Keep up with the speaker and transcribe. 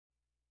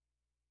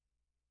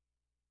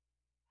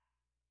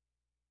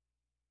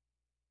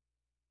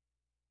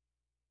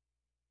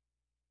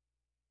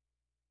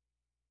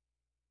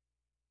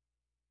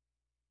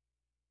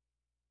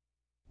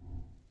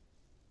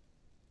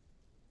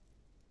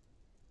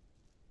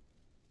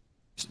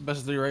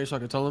Best of three, right? So I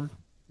can tell him.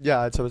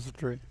 Yeah, it's a best of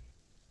three.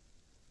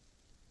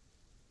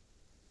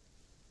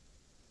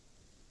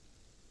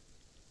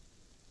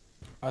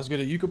 I was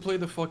gonna. You could play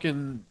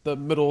the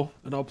middle,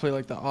 and I'll play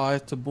like the eye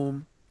to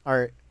boom. All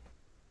right.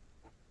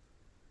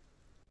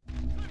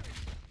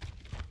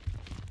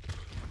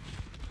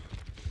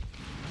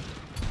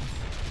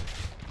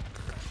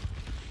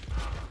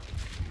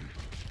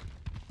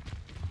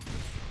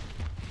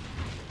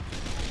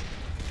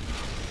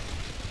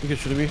 You can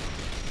shoot at me.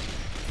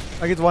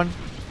 I get one.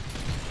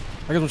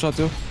 I get one shot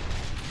too.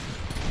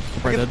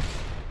 I'm probably dead.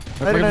 I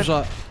probably one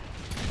shot.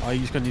 Oh,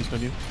 he's gonna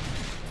you.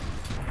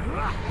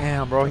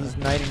 Damn, bro, he's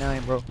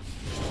 99, bro.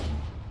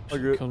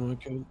 Should kill him,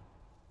 okay.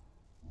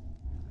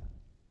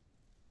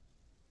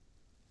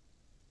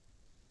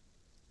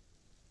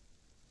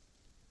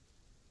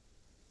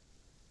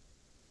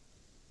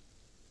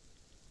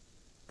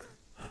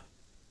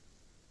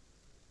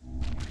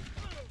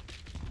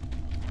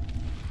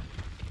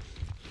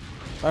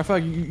 Matter of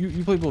fact,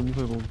 you play boom. You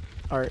play boom.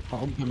 All right.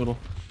 I'll play middle.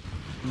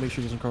 Make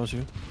sure he doesn't cross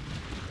you.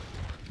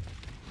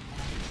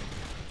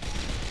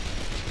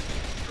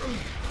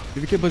 If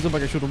your kid plays up, I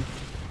can shoot him.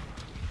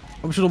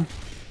 I'm gonna shoot him.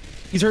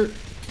 He's hurt.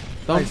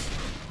 Down. Nice.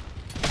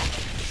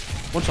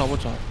 One shot. Good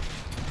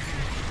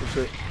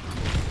shit.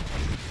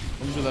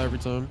 I'm gonna do that every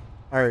time.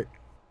 All right.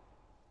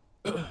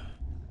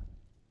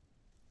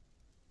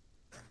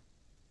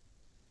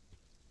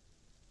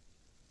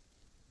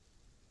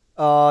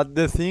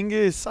 The thing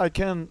is, I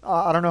can.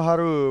 I don't know how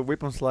to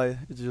weapon slide.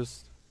 It's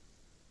just.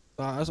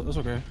 That's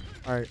okay.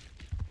 All right.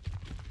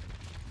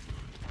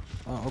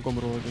 I'll go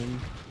middle again.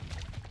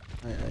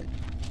 All right.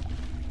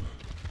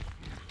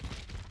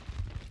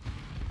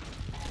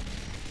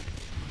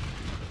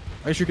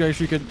 I shoot it.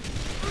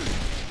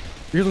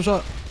 Here's one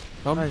shot.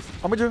 Nice.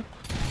 I'm with you.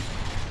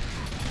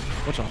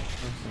 One shot.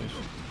 Nice.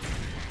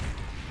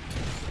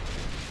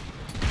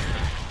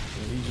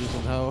 Yeah, he's just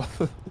in hell.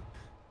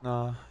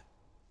 Nah.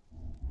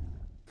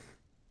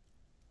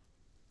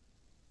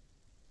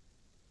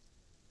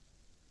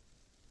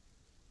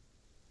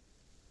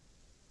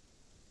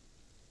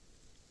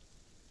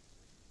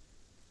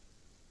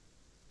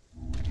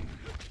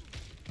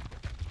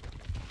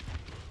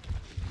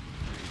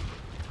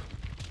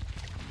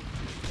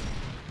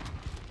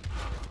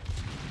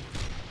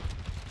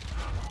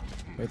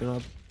 Wait, they're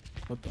not.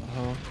 What the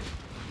hell?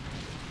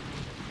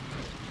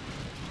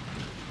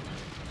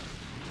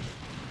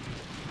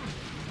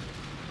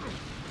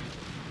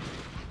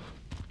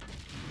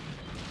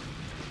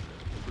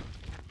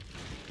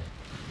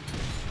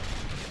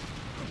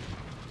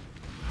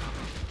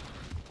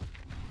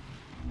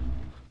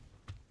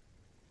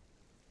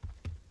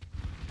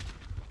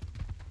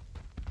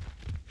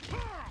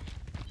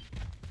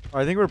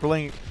 I think we're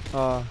playing.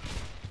 Oh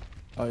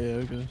yeah,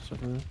 okay.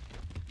 Definitely.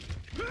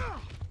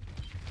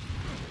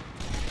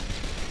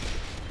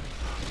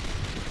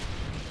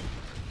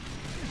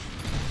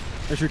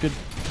 I shoot kid.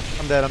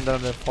 I'm dead.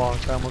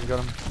 Fuck, I almost got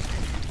him.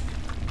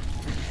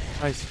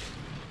 Nice.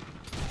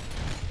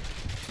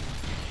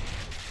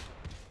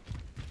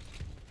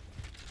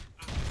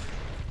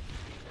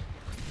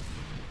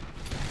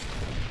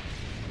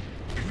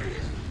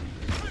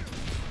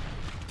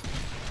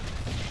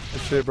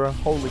 Good shit, bro.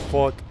 Holy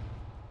fuck.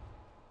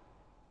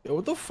 Yo,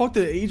 what the fuck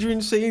did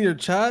Adrian say in your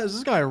chat? Is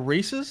this guy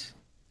racist?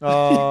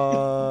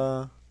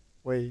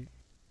 Wait.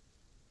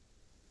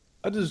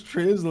 I just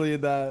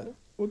translated that.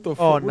 What the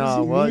fuck? Oh, What does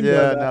nah, he what? mean by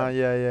Yeah, that? nah,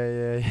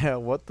 yeah.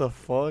 What the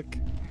fuck?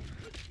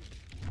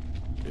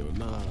 Yo,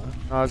 nah.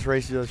 Nah, it's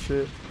racist as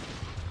shit.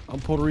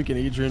 I'm Puerto Rican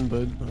Adrian,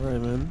 but alright,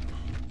 man.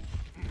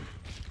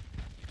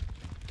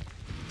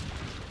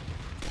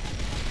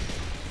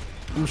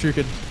 I'm sure you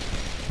could.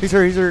 He's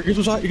hurt. Here's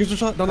one shot. Here's one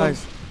shot.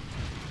 Nice.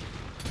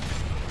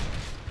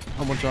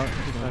 I'm one shot.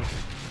 Nice.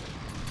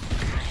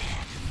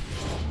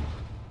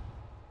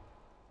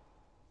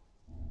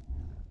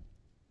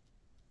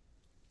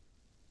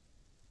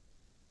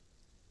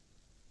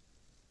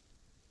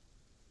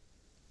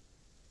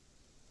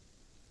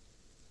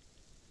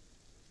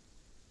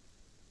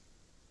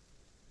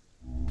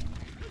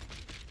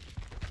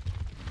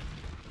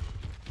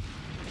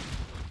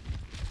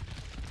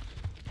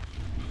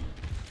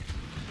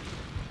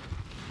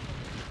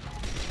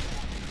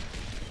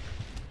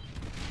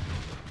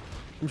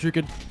 I'm sure you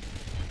could.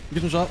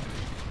 Get one shot.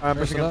 I'm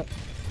Rest pushing of him.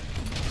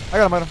 that. I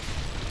got him.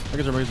 I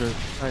guess everybody's hurt.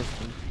 Nice.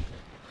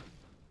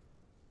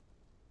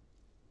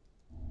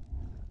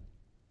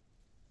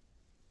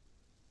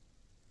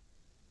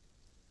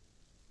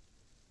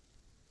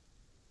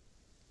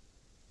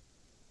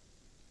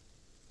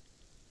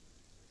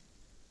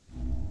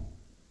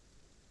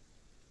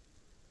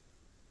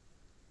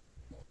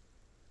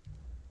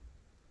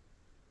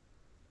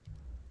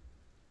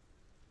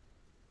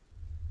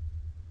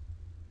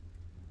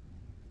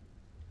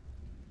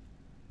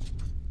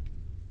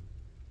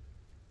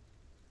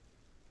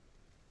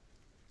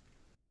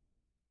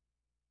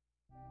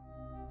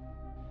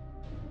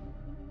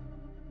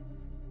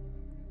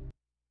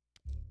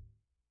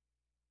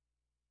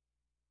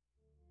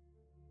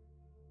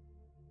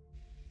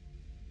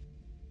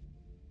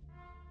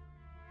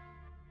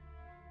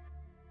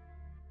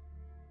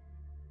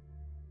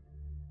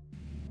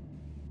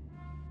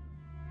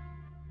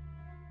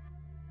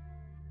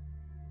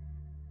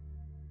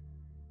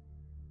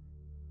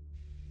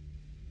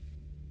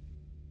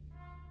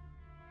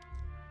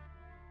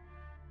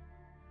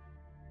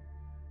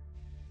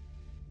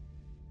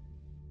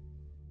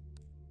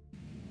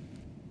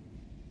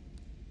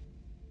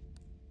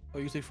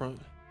 you stay front.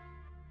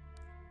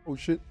 Oh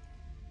shit.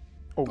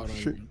 Oh no,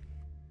 shit.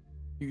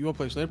 You wanna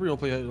play sniper? Or you wanna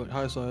play like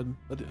high side?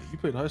 You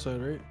played high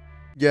side, right?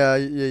 Yeah,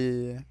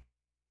 yeah.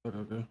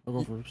 Okay. I'll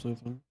go for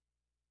sniper.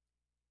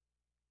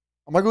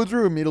 I might go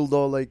through a middle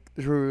though, like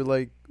through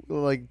like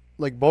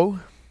bow,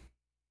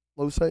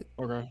 low sight.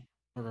 Okay.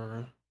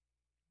 Alright.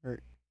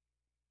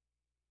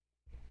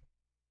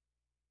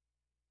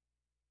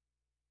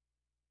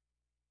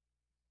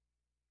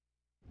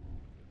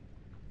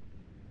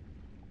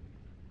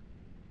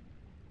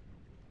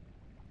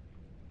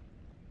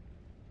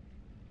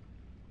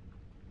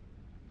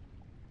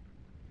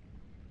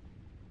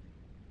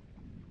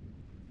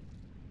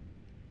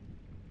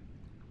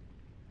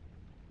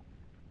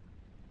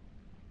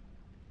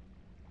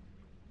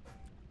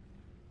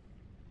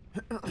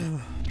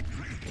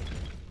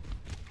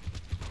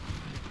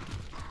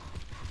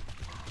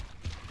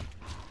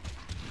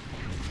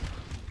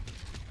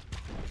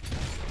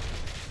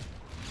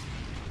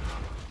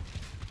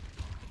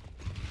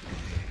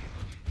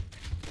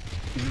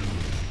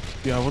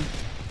 You have one?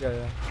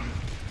 Yeah.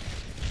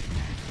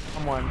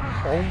 I'm one.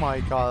 Oh my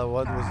god,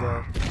 what was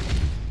that?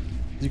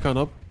 Is he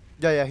coming up?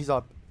 Yeah, he's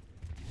up.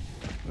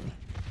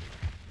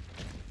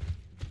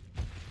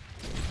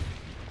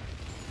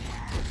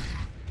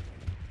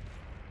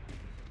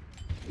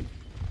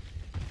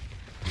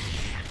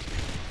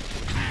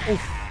 Oof.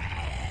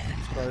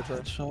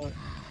 Try. Shot.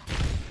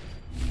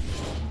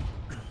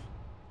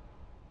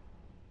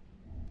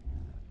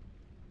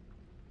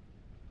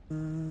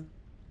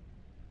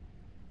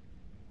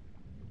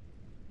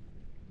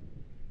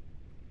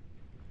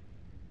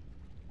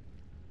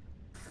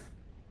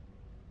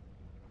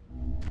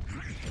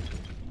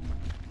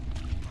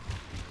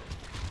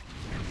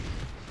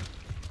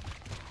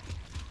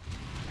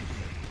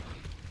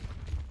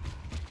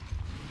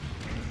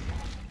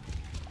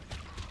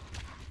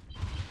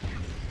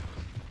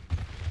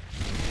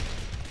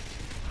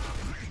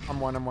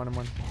 I'm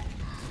one.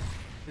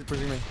 He's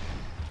pushing me.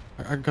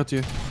 I can cut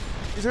you.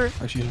 He's hurt.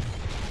 Actually,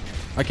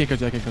 I can't cut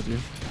you. I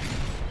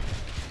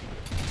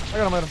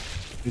got him.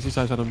 He's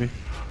side on me.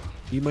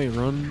 He might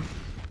run.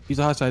 He's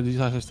a high side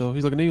still.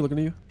 He's looking at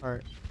you.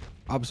 Alright.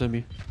 Opposite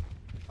me.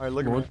 Alright,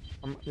 look at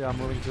me. I'm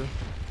moving too.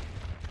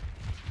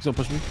 He's gonna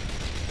push me.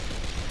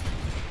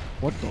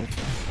 What the?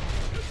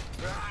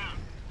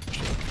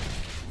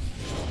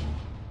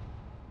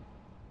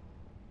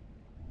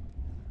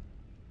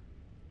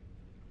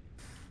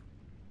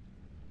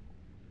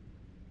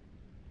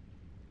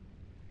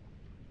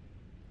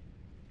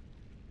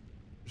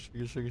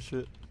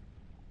 Shit.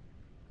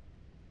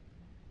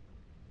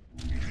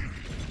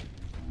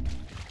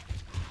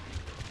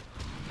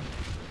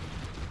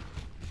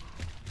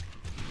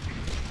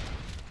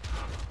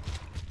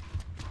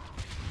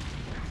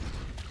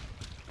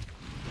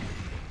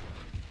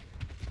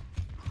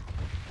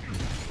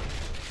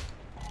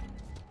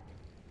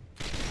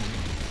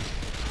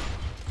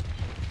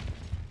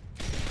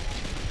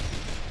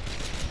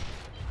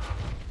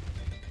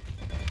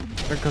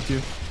 I can cut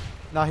you.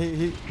 Nah,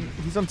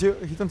 he's on two.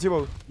 He's on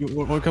two. You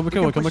want to come back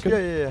in?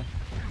 Yeah.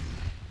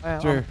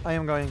 I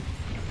am going.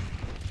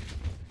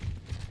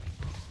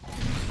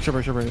 Sure.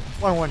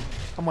 1-1.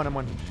 I'm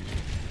one.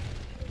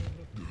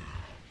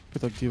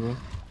 Good luck, Tivo.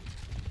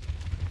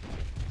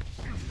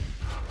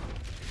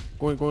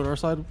 Going our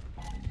side.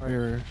 Right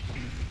here.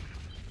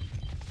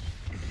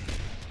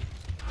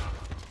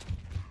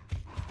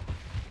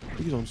 I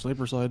think he's on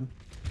sniper side.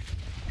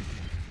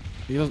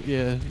 He doesn't.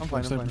 Yeah. I'm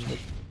fine.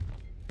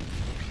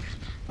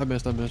 I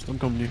missed. I'm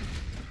coming to you.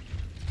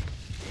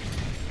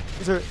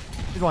 He's hurt.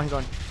 He's on.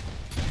 Nice.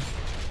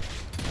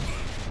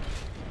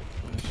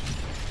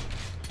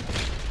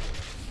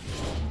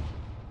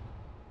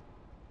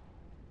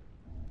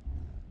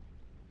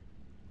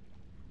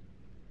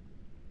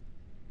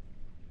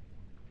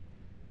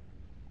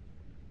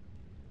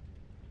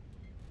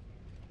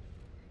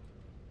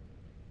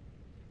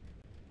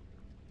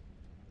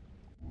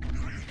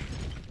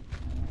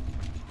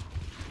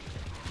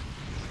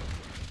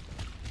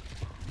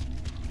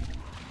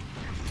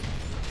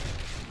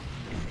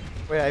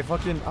 Wait, I'm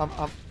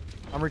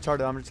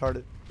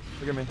retarded.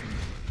 Look at me.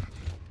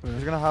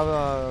 He's gonna have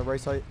a right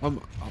side.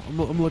 I'm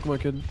looking at my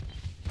kid.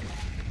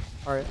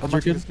 Alright, That's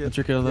your kid? That's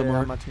your kid on that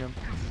mark? I'm matching him.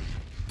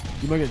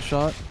 You might get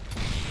shot.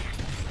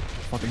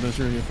 Fucking miss,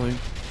 you're gonna get flamed.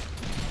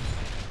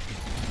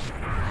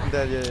 I'm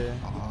dead, yeah.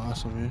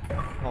 Awesome,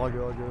 yeah. I'll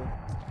go.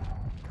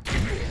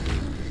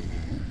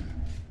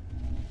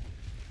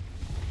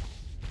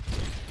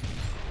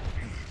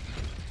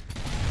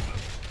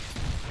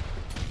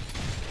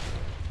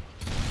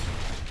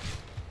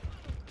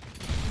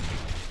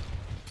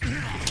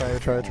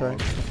 Try.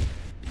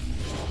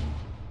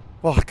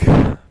 Fuck.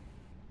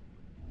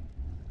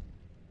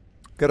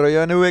 ¿Qué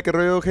rollo nube? ¿Qué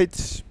rollo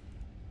hates?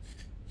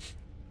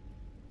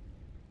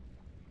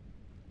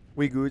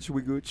 We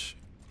gooch.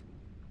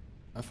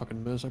 I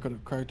fucking missed. I could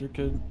have cracked your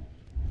kid.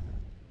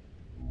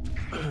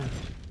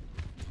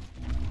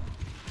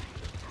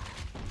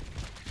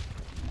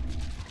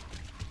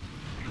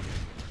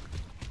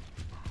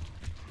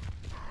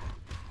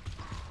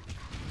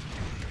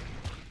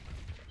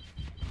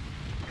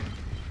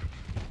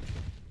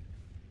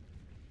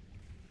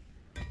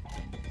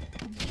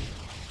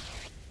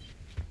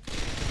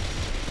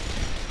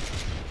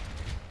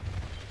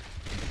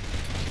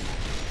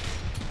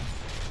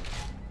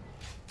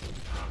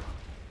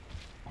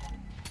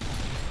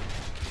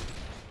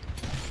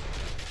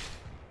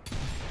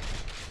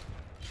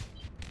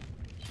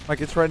 Like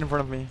it's right in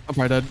front of me. I'm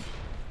probably dead.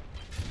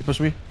 He pushed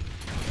me.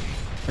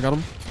 I got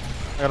him.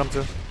 I got him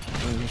too.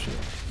 Oh, shit.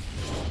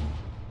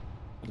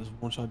 I just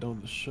one shot down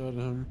the shot at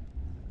him.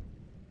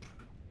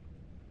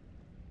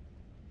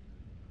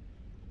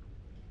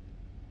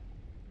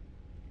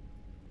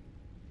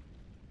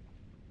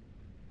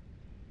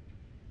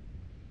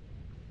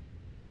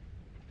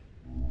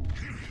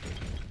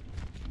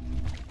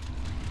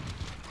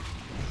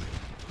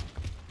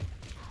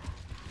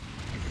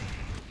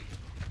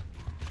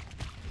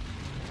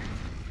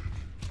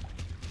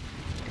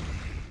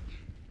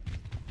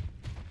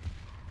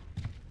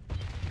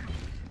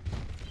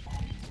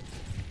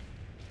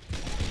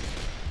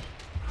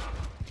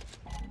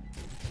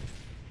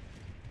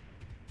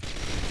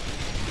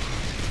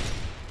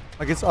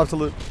 Like it's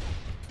absolute.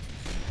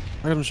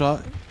 I got him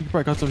shot. You can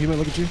probably cut some. He might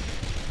look at you.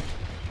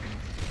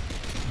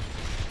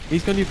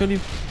 He's gunning you, gunning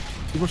you.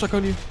 He's one shot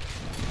gunning you.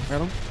 I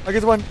got him. Like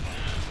it's one.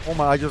 Oh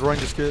my! I just ran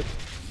this kid.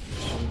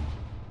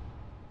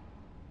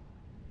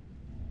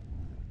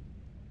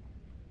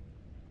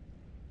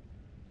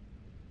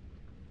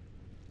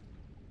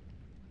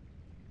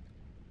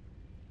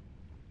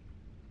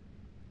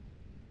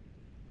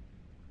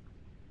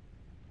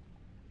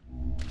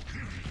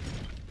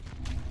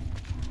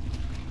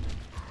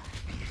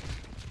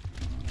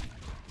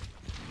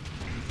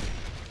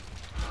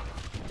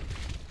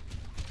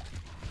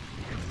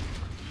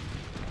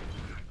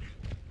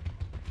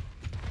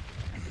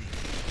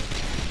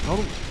 Oh,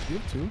 you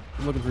have two.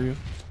 I'm looking for you.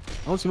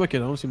 I don't see my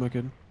kid. I don't see my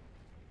kid.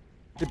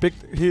 He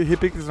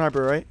picked the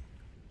sniper, right?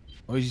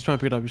 Oh, he's trying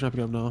to pick it up. He's trying to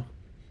pick it up now.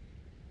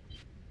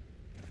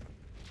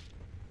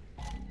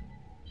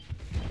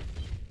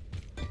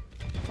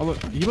 Oh,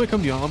 look, he might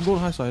come to you. I'm going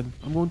high side.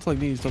 I'm going to like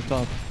knees up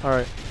top. All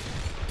right.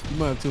 You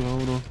might have two. I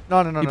don't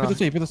know. No. He put the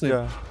same. Put the same.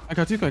 Yeah. I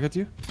got you. I got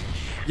you.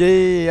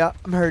 Yeah.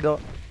 I'm hurt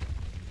up.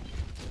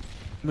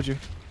 I'm with you.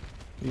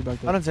 You back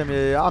there. I don't see him.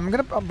 Yeah. I'm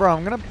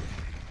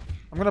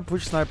gonna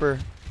push sniper.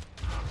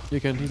 You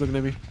can. He's looking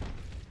at me.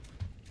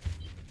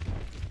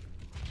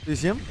 Do you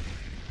see him?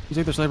 He's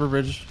like the sniper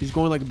bridge. He's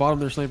going like the bottom of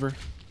their sniper.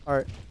 All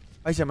right.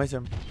 I see him. Hey, one's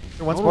know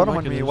bottom what on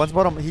my me. kid is. One's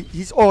bottom.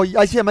 He's. Oh,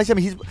 I see him.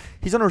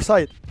 He's on our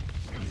side.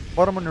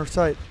 Bottom on our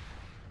side.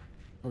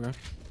 Okay.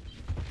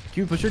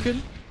 Can you push your kid?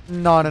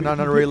 No, not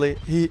really.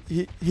 He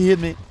hit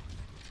me.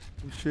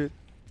 Oh, shit.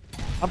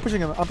 I'm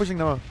pushing him. I'm pushing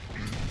them.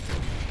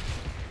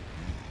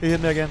 He hit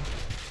me again.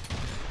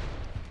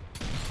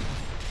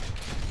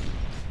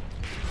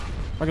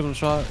 I got one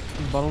shot.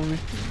 He's bottom of me.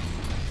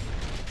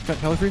 Got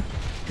heli free.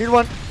 He's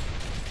one.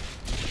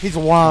 He's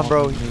one,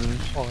 bro. dude.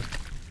 Oh.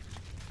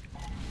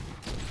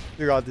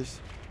 You got this.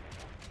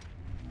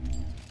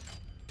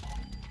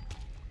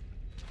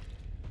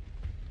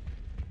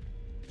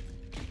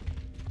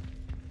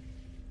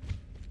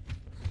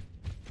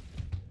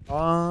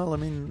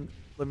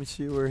 Let me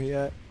see where he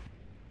at.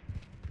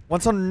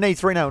 One's on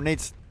Nate's right now.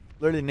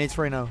 Literally Nate's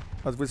right now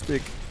as we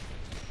speak.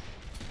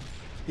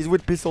 He's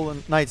with pistol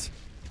and Knights.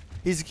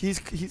 He's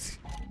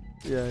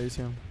yeah, he's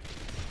him.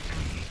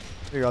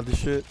 You got this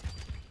shit.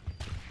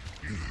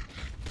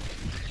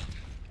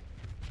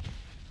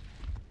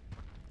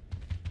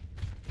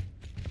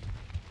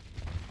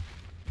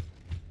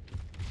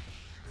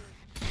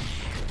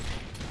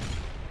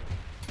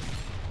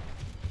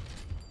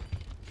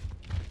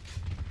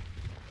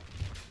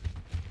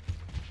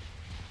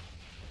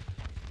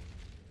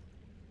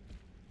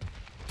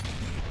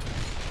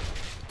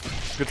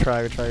 Good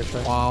try.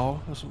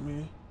 Wow, that's what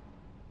me.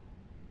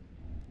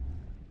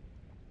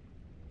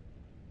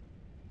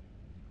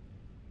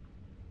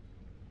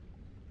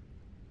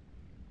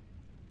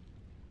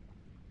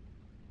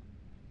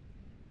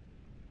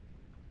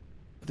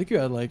 I think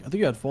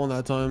you had phone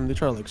that time. They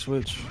try to like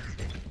switch.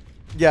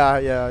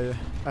 Yeah.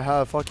 I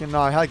had fucking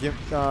I had game.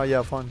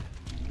 Yeah, fun.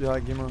 Yeah,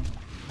 game on.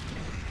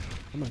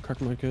 I'm gonna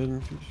crack my kid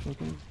if he's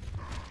fucking.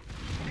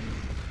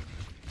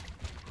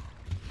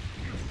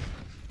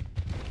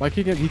 Like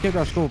he can't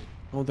grab scope.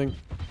 I don't think.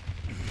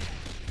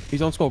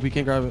 He's on scope. He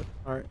can't grab it.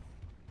 All right.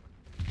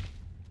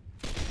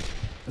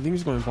 I think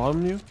he's going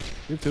bottom you.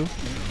 You too.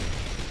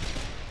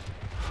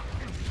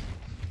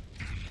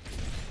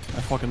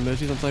 I fucking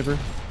missed. He's on sniper.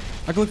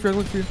 I can look for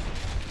you.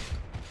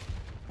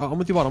 I'm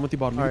with you bottom.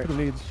 You Right. put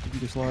him needs. You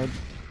can slide.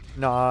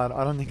 Nah,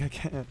 I don't think I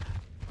can.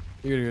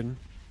 You're good.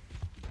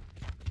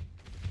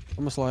 I'm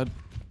gonna slide.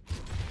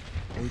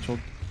 Oh, he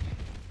choked.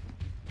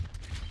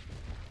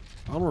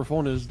 I don't know where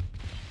phone is.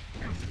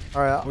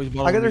 All right. Oh, he's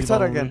bottom I got of me, their he's side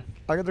bottom of again. me.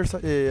 I got their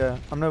side. Yeah.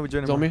 I'm not with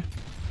you He's on anymore. me.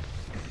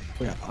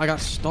 Oh, yeah, I got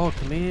stuck,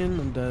 man.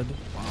 I'm dead.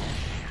 Wow.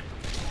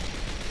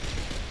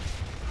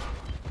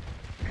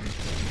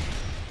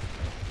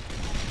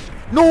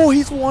 No,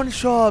 he's one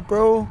shot,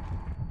 bro.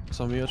 It's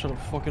on me. I tried to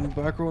fucking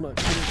back row and I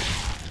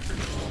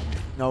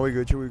couldn't. No, we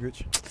good.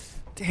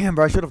 Damn,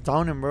 bro. I should have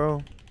downed him,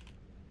 bro.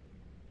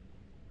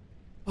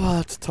 Oh,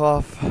 that's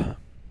tough.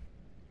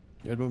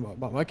 Yeah,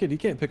 but my kid, he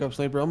can't pick up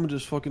sniper. I'm gonna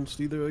just fucking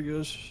stay there, I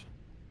guess.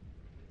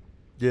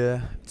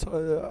 Yeah.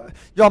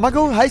 Yo, I'm gonna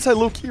go high side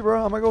low key,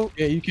 bro. I'm gonna go.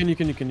 Yeah, you can.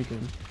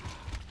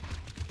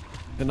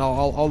 And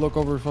I'll look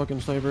over fucking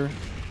sniper.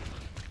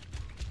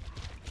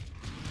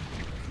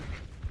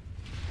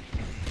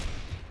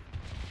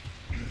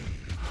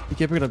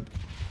 can't pick it up.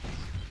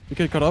 You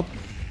can cut up.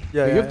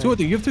 Yeah, you yeah, have two, I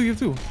think. You have two, you have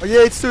two. Oh,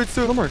 yeah, it's two, it's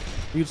two. One more.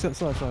 You just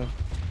slash.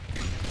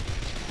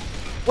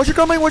 Watch your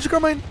Carmine, watch your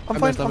Carmine. I'm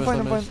fine, missed, I I'm fine,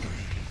 I'm missed. fine.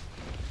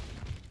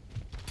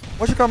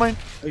 Watch your Carmine.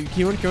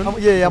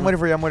 Keywin? Yeah, I'm waiting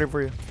for you, I'm waiting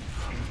for you.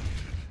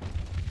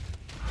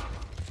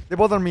 They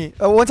both on me.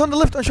 One's on the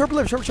left, on sharp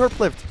left, sharp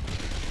left.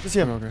 Just see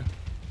him. Okay.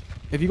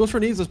 If he goes for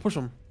knees, let's push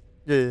him.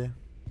 Yeah.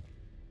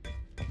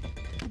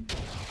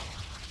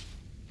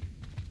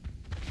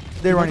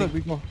 They're running.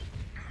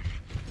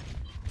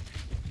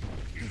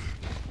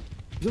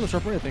 He's in the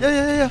sharp right, I think.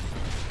 Yeah.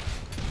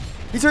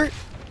 He's hurt.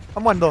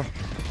 I'm one though.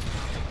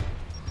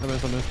 I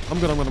missed. I'm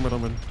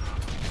good.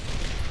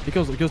 He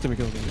kills him.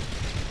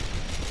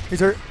 He's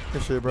hurt.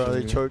 Good shit, bro.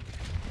 They choked.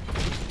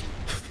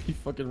 He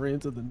fucking ran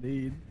to the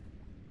nade.